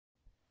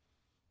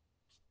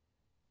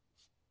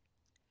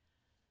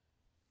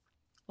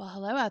Well,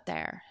 hello out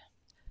there.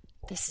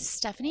 This is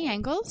Stephanie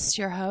Engels,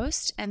 your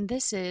host, and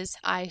this is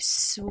I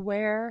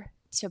Swear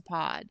to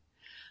Pod.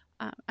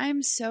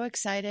 I'm so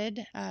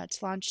excited to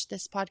launch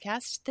this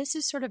podcast. This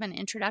is sort of an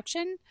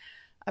introduction,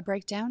 a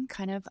breakdown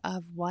kind of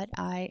what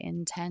I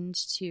intend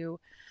to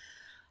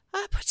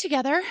put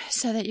together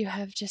so that you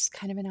have just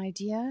kind of an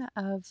idea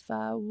of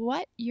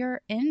what you're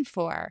in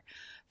for.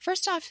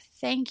 First off,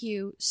 thank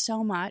you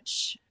so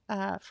much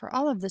for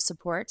all of the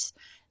support.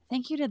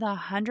 Thank you to the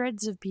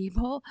hundreds of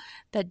people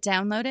that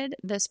downloaded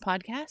this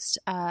podcast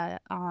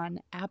on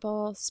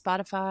Apple,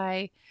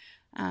 Spotify,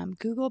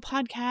 Google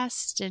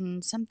Podcast,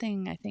 and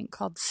something I think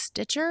called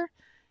Stitcher,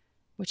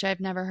 which I've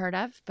never heard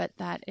of, but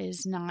that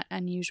is not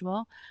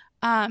unusual.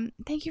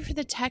 Thank you for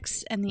the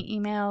texts and the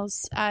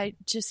emails. I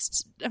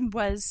just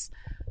was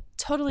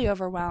totally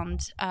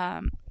overwhelmed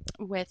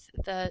with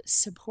the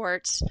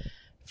support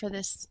for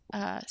this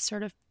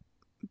sort of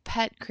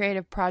pet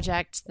creative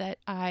project that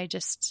I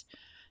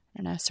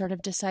sort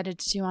of decided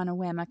to do on a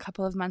whim a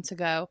couple of months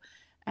ago,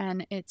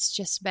 and it's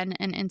just been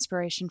an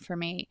inspiration for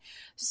me.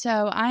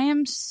 So I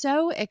am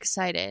so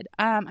excited.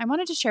 I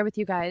wanted to share with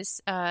you guys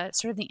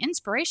sort of the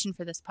inspiration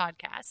for this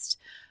podcast.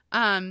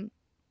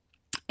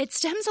 It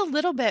stems a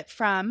little bit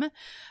from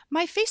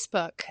my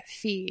Facebook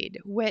feed,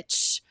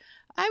 which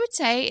I would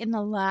say in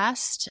the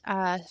last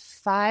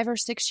 5 or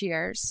 6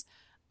 years,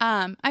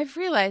 I've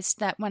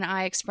realized that when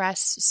I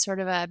express sort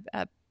of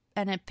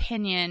an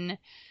opinion,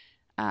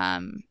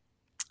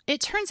 it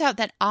turns out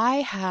that I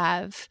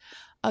have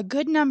a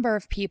good number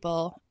of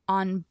people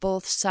on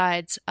both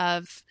sides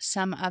of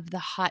some of the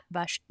hot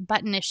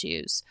button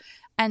issues.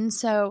 And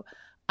so,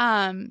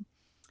 an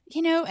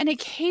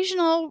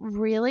occasional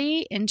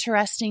really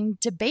interesting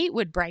debate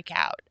would break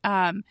out.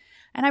 And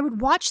I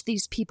would watch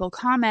these people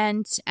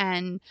comment,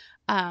 and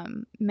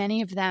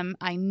many of them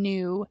I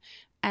knew.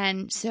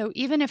 And so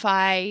even if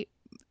I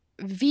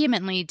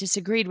vehemently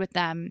disagreed with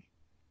them,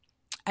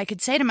 I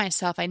could say to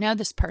myself, I know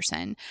this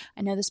person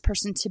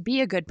to be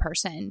a good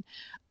person.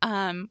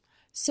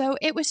 So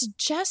it was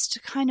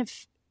just kind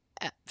of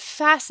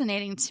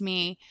fascinating to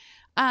me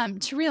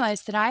to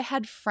realize that I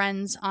had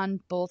friends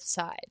on both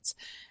sides.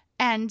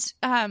 And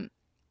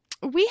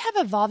we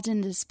have evolved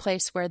in this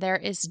place where there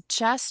is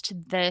just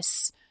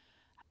this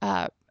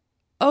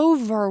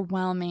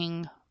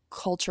overwhelming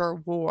culture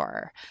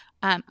war.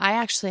 I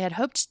actually had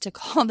hoped to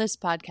call this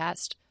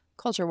podcast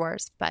Culture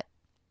Wars, but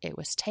it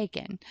was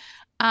taken.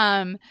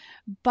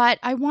 But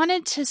I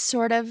wanted to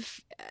sort of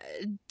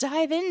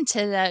dive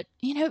into that,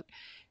 you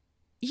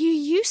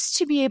used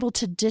to be able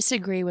to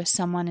disagree with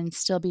someone and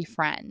still be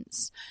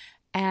friends.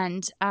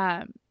 And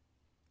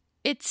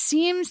it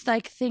seems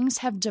like things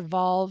have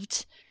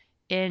devolved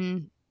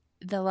in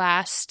the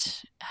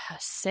last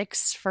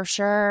 6 for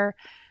sure,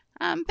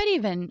 but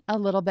even a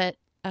little bit,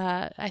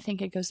 I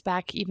think it goes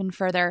back even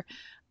further,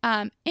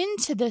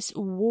 into this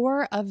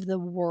war of the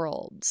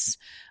worlds.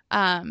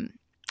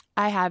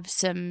 I have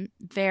some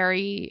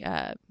very,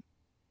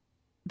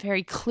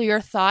 very clear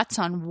thoughts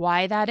on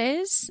why that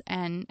is,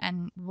 and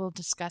we'll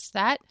discuss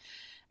that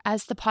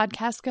as the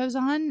podcast goes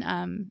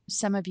on.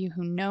 Some of you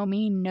who know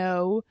me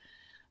know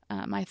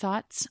my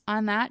thoughts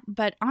on that,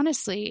 but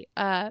honestly,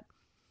 in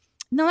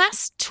the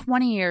last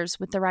 20 years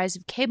with the rise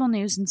of cable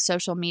news and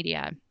social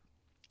media,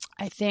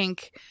 I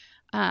think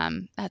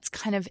that's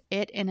kind of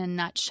it in a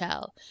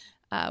nutshell.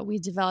 We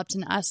developed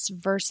an us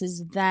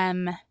versus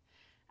them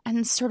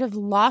and sort of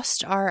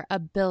lost our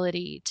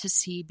ability to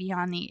see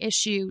beyond the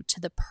issue to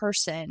the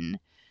person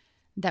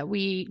that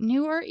we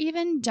knew or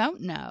even don't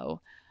know.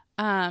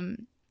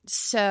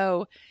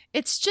 So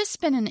it's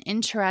just been an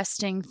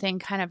interesting thing,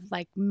 kind of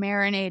like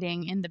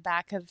marinating in the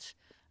back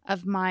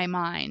of my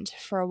mind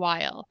for a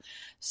while.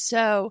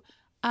 So,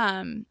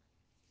 the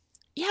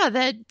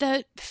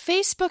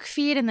Facebook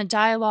feed and the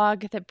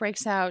dialogue that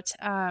breaks out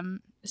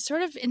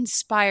sort of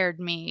inspired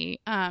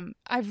me.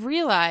 I've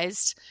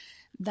realized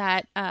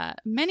that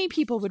many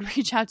people would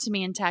reach out to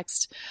me and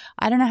text,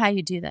 I don't know how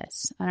you do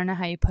this. I don't know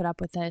how you put up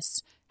with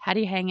this. How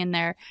do you hang in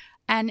there?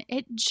 And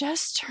it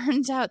just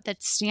turns out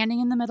that standing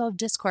in the middle of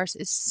discourse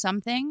is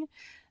something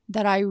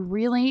that I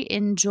really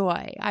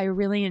enjoy. I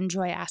really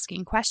enjoy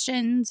asking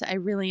questions. I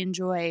really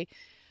enjoy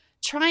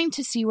trying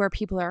to see where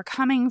people are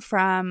coming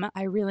from.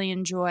 I really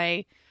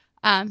enjoy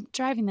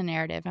driving the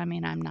narrative. I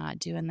mean, I'm not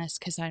doing this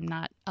because I'm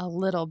not a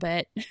little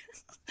bit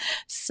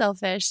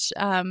selfish.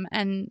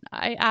 And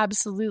I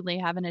absolutely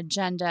have an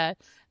agenda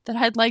that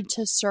I'd like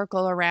to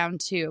circle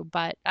around to,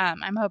 but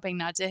I'm hoping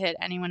not to hit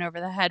anyone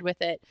over the head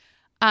with it.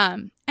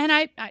 And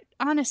I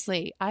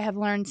honestly, I have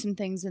learned some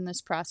things in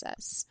this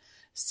process.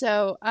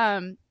 So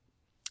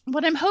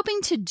what I'm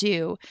hoping to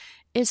do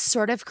is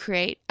sort of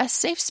create a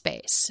safe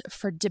space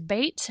for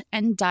debate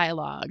and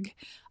dialogue.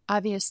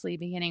 Obviously,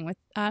 beginning with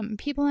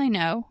people I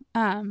know.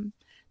 I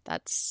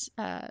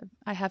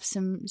have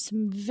some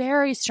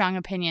very strong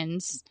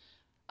opinions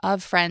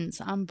of friends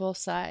on both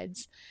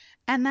sides.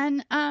 And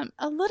then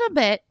a little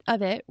bit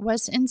of it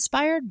was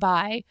inspired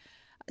by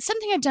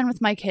something I've done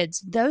with my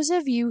kids. Those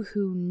of you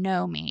who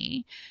know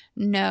me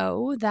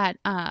know that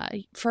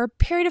for a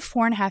period of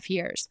 4.5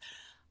 years,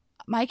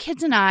 my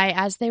kids and I,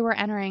 as they were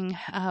entering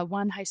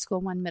one high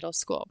school, one middle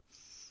school,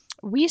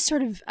 we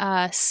sort of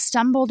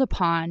stumbled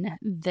upon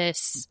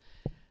this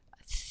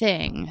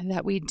thing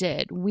that we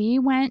did. We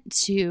went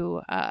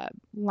to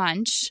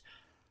lunch,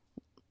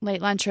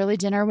 late lunch, early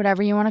dinner,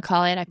 whatever you want to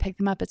call it. I picked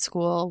them up at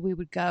school. We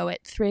would go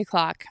at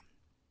 3:00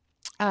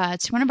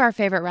 to one of our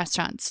favorite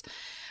restaurants.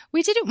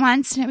 We did it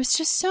once, and it was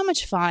just so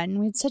much fun.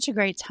 We had such a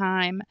great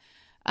time.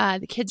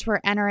 The kids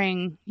were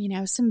entering,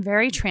 some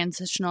very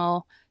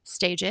transitional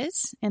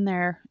stages in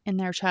their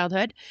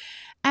childhood.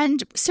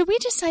 And so we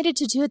decided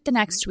to do it the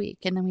next week,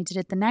 and then we did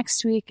it the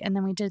next week, and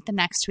then we did it the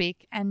next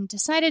week, and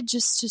decided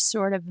just to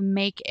sort of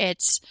make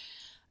it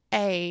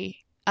a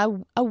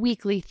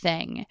weekly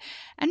thing.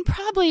 And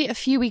probably a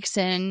few weeks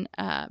in,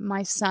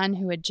 my son,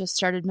 who had just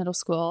started middle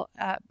school,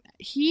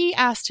 he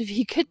asked if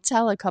he could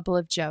tell a couple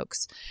of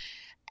jokes.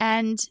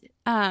 And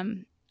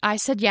I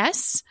said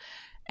yes.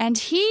 And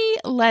he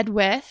led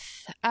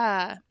with,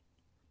 I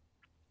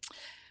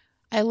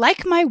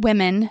like my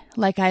women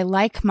like I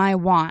like my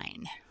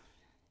wine.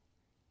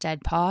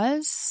 Dead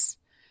pause.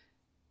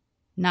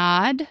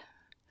 Nod.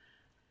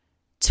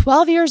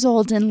 12 years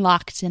old and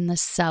locked in the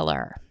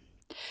cellar.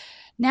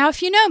 Now,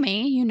 if you know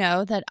me, you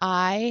know that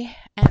I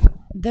am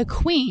the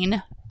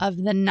queen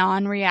of the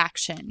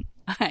non-reaction.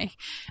 I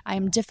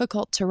am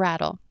difficult to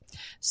rattle.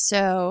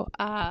 So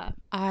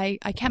I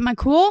kept my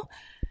cool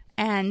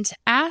and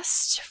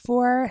asked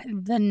for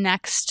the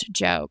next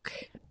joke.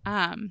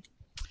 And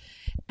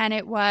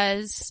it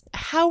was,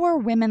 how are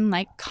women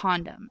like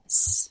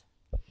condoms?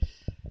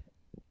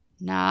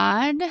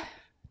 Nod,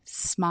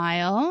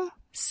 smile,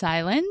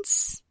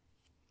 silence.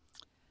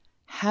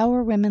 How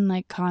are women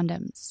like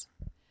condoms?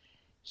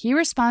 He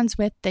responds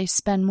with, they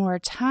spend more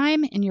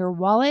time in your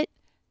wallet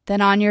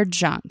than on your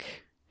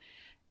junk.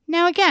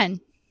 Now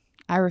again,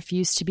 I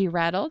refused to be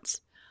rattled.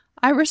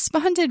 I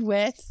responded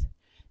with,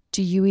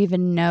 do you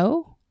even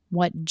know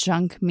what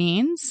junk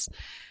means?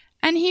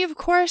 And he, of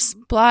course,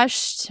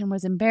 blushed and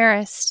was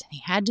embarrassed.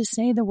 He had to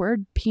say the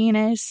word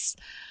penis.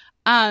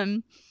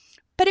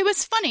 But it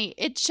was funny.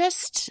 It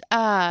just,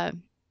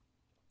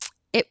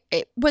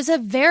 it was a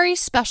very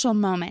special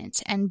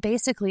moment. And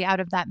basically out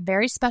of that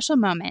very special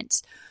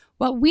moment,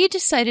 what we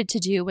decided to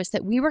do was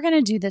that we were going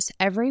to do this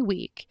every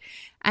week,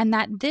 and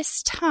that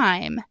this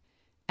time,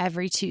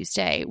 every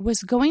Tuesday,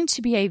 was going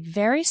to be a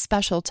very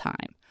special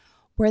time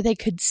where they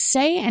could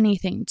say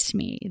anything to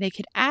me. They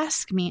could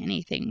ask me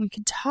anything. We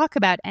could talk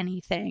about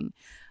anything.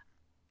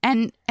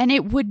 And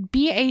it would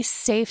be a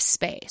safe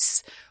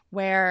space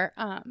where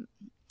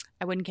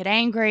I wouldn't get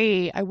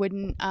angry. I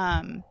wouldn't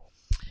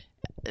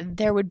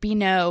there would be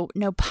no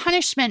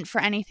punishment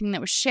for anything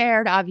that was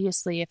shared.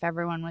 Obviously, if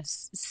everyone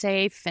was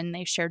safe and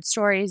they shared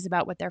stories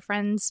about what their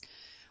friends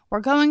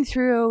were going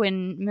through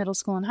in middle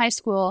school and high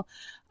school,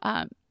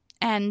 as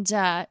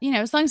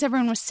long as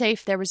everyone was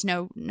safe, there was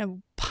no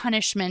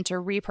punishment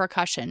or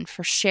repercussion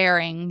for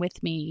sharing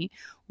with me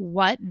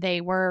what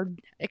they were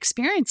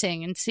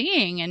experiencing and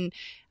seeing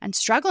and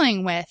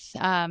struggling with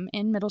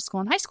in middle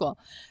school and high school.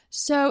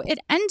 So it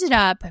ended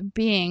up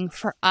being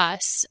for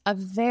us a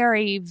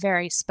very,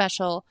 very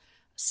special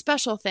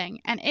thing.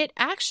 And it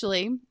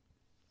actually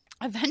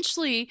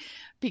eventually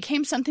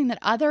became something that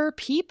other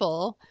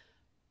people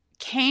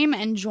came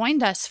and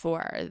joined us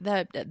for.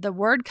 The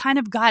word kind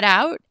of got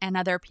out, and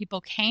other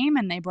people came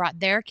and they brought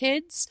their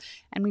kids,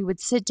 and we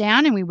would sit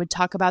down and we would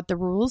talk about the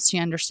rules. Do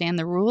you understand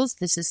the rules?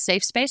 This is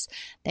safe space.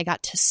 They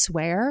got to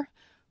swear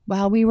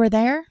while we were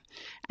there.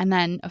 And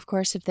then, of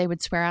course, if they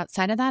would swear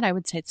outside of that, I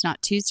would say it's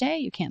not Tuesday.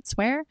 You can't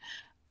swear.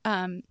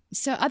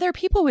 So other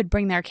people would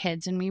bring their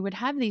kids, and we would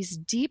have these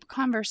deep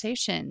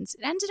conversations.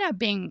 It ended up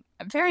being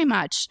very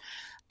much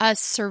a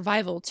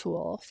survival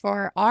tool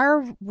for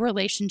our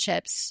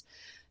relationships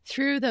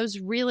through those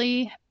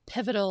really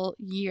pivotal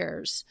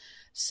years.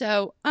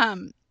 So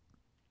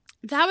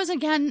that was,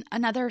 again,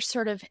 another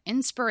sort of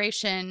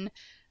inspiration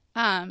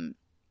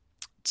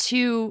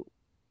to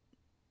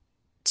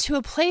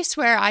a place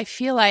where I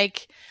feel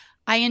like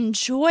I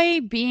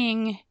enjoy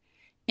being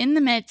in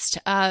the midst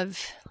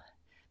of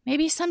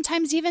maybe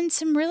sometimes even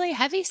some really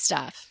heavy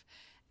stuff,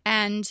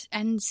 and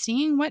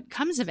seeing what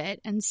comes of it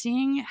and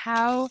seeing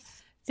how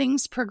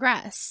things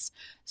progress.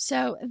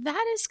 So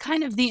that is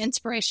kind of the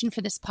inspiration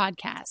for this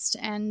podcast.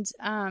 And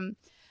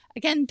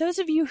again, those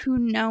of you who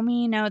know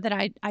me know that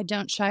I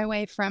don't shy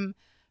away from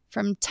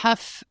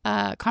tough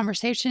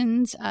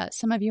conversations.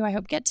 Some of you, I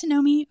hope, get to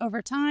know me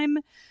over time.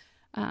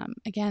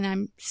 Again,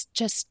 I'm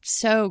just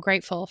so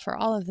grateful for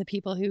all of the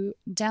people who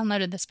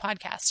downloaded this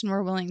podcast and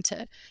were willing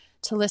to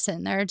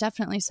listen. There are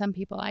definitely some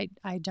people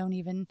I don't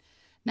even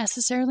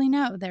necessarily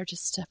know. They're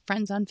just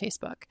friends on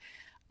Facebook.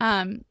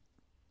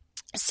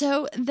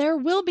 So there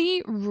will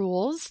be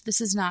rules.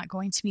 This is not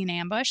going to be an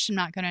ambush. I'm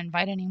not going to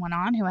invite anyone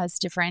on who has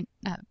different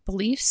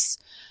beliefs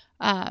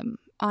on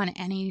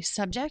any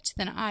subject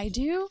than I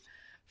do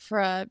for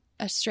a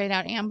straight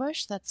out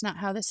ambush. That's not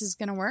how this is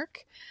going to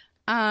work.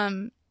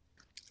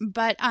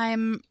 but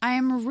I'm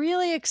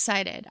really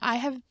excited.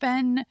 I've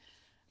been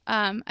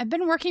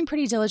working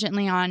pretty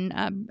diligently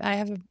on. I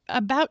have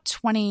about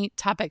 20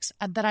 topics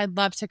that I'd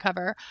love to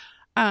cover.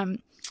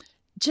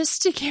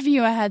 Just to give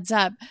you a heads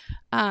up,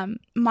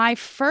 my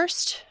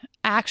first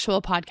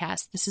actual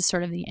podcast, this is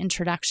sort of the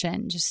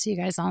introduction, just so you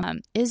guys all know.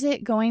 Is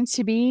it going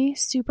to be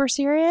super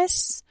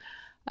serious?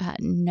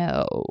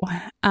 No.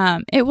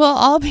 It will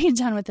all be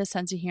done with a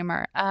sense of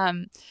humor.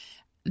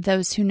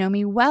 Those who know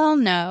me well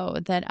know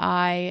that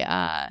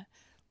I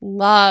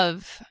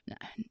love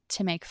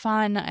to make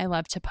fun. I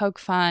love to poke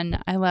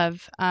fun. I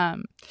love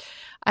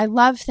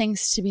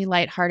things to be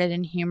lighthearted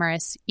and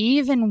humorous,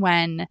 even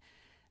when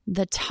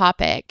the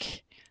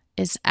topic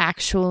is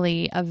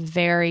actually a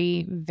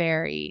very,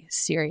 very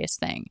serious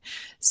thing.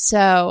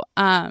 So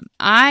I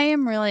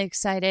am really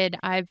excited.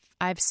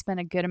 I've spent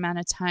a good amount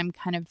of time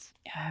kind of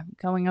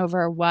going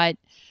over what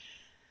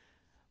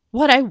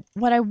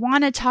I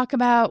want to talk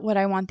about, what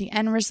I want the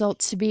end result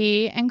to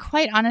be. And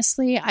quite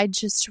honestly, I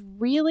just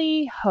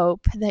really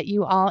hope that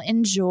you all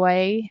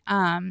enjoy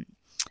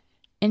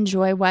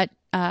what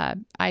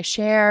I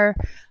share.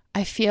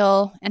 I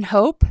feel and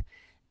hope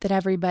that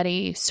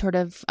everybody sort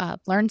of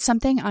learned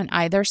something on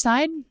either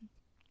side.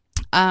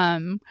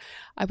 I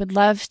would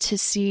love to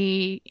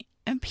see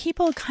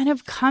people kind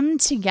of come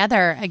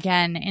together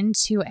again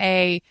into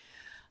I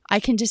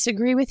can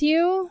disagree with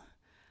you,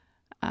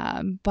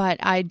 but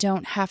I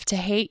don't have to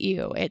hate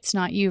you. It's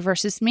not you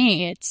versus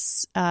me.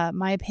 It's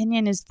my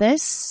opinion is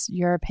this,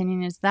 your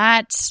opinion is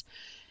that.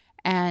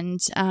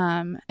 And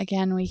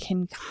again, we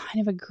can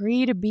kind of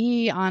agree to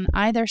be on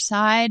either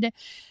side.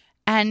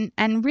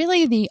 And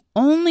really the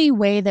only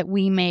way that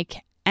we make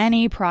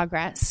any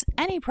progress,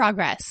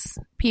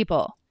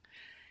 people,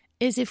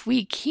 is if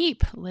we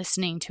keep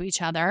listening to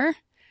each other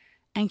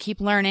and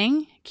keep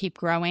learning, keep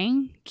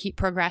growing, keep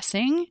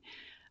progressing.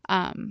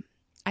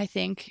 I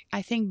think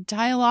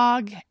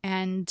dialogue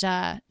and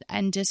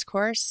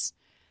discourse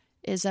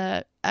is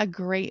a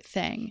great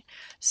thing.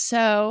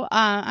 So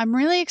I'm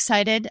really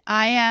excited.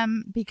 I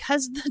am,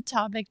 because the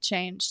topic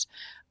changed,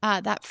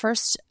 that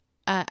first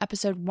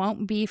episode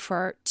won't be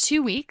for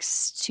 2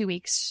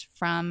 weeks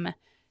from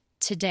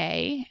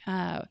today,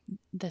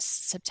 the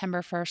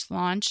September 1st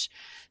launch.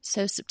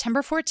 So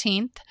September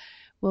 14th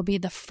will be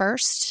the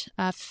first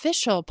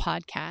official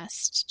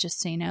podcast.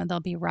 Just so you know,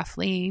 there'll be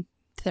roughly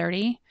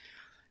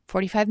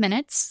 45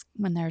 minutes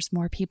when there's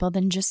more people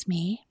than just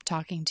me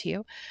talking to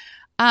you.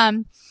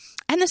 And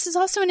this is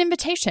also an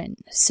invitation.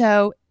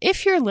 So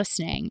if you're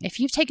listening, if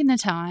you've taken the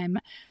time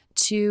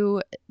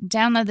to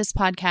download this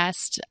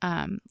podcast,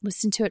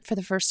 listen to it for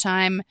the first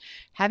time,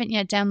 haven't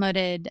yet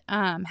downloaded,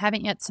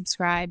 haven't yet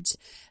subscribed,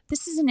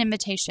 this is an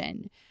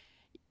invitation.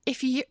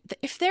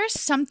 If there's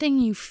something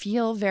you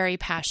feel very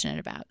passionate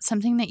about,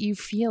 something that you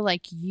feel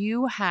like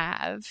you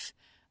have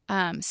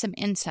some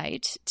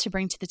insight to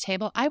bring to the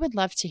table, I would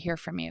love to hear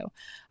from you.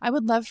 I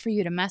would love for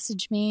you to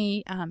message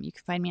me. You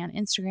can find me on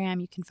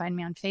Instagram. You can find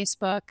me on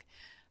Facebook.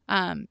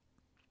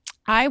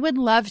 I would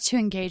love to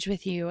engage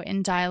with you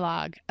in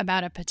dialogue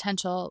about a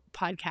potential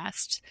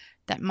podcast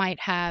that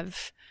might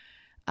have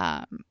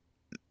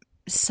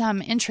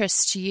some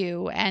interest to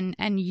you,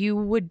 and you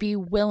would be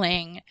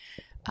willing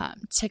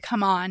to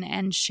come on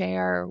and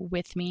share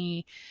with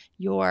me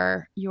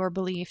your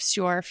beliefs,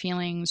 your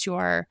feelings,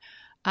 your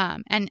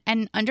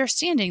and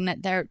understanding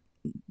that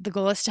the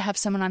goal is to have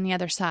someone on the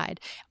other side.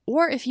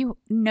 Or if you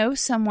know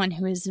someone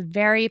who is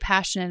very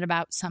passionate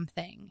about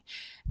something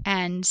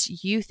and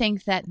you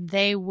think that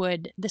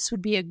this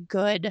would be a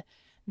good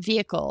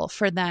vehicle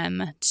for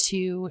them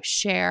to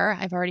share.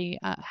 I've already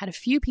had a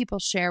few people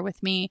share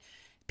with me,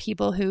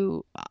 people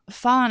who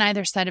fall on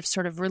either side of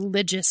sort of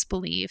religious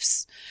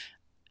beliefs.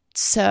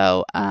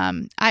 So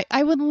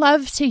I would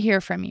love to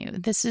hear from you.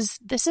 This is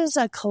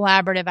a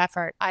collaborative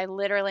effort. I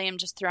literally am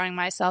just throwing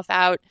myself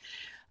out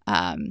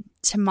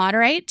to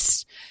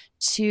moderate,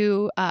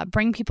 to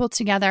bring people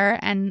together.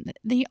 And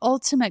the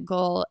ultimate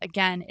goal,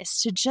 again,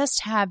 is to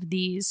just have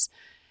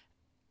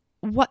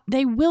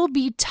they will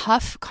be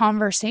tough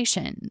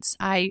conversations.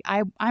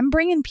 I'm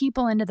bringing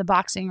people into the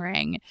boxing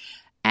ring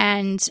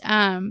and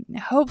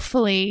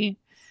hopefully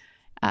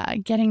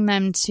getting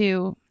them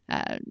to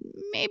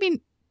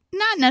maybe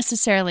not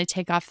necessarily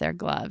take off their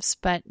gloves,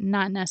 but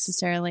not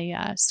necessarily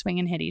swing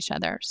and hit each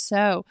other.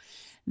 So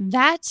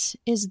that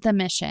is the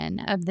mission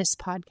of this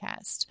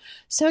podcast.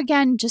 So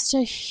again, just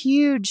a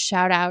huge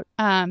shout out.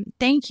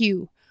 Thank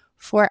you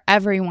for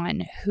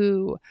everyone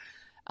who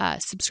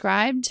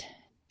subscribed,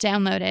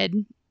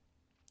 downloaded,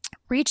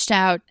 reached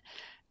out,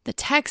 the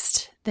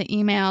text, the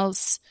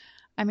emails.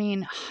 I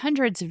mean,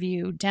 hundreds of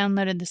you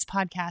downloaded this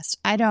podcast.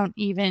 I don't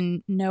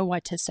even know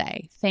what to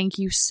say. Thank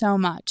you so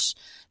much.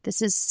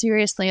 This is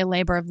seriously a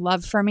labor of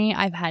love for me.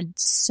 I've had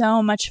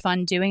so much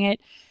fun doing it.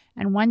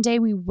 And one day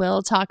we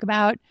will talk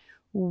about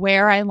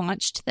where I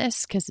launched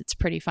this because it's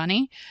pretty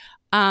funny.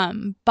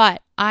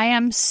 But I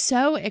am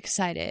so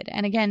excited.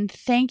 And again,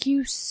 thank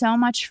you so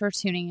much for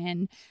tuning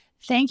in.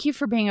 Thank you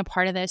for being a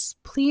part of this.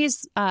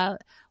 Please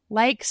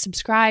like,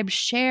 subscribe,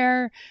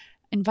 share.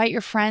 invite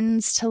your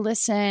friends to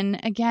listen.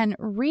 Again,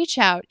 reach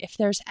out if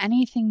there's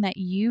anything that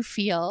you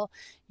feel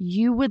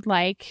you would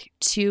like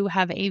to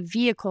have a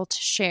vehicle to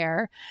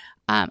share.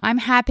 I'm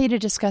happy to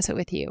discuss it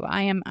with you.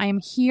 I am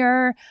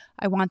here.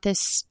 I want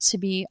this to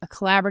be a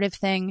collaborative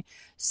thing.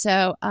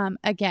 So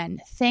again,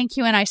 thank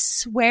you. And I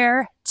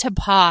swear to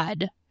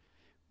pod,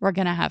 we're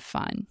going to have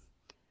fun.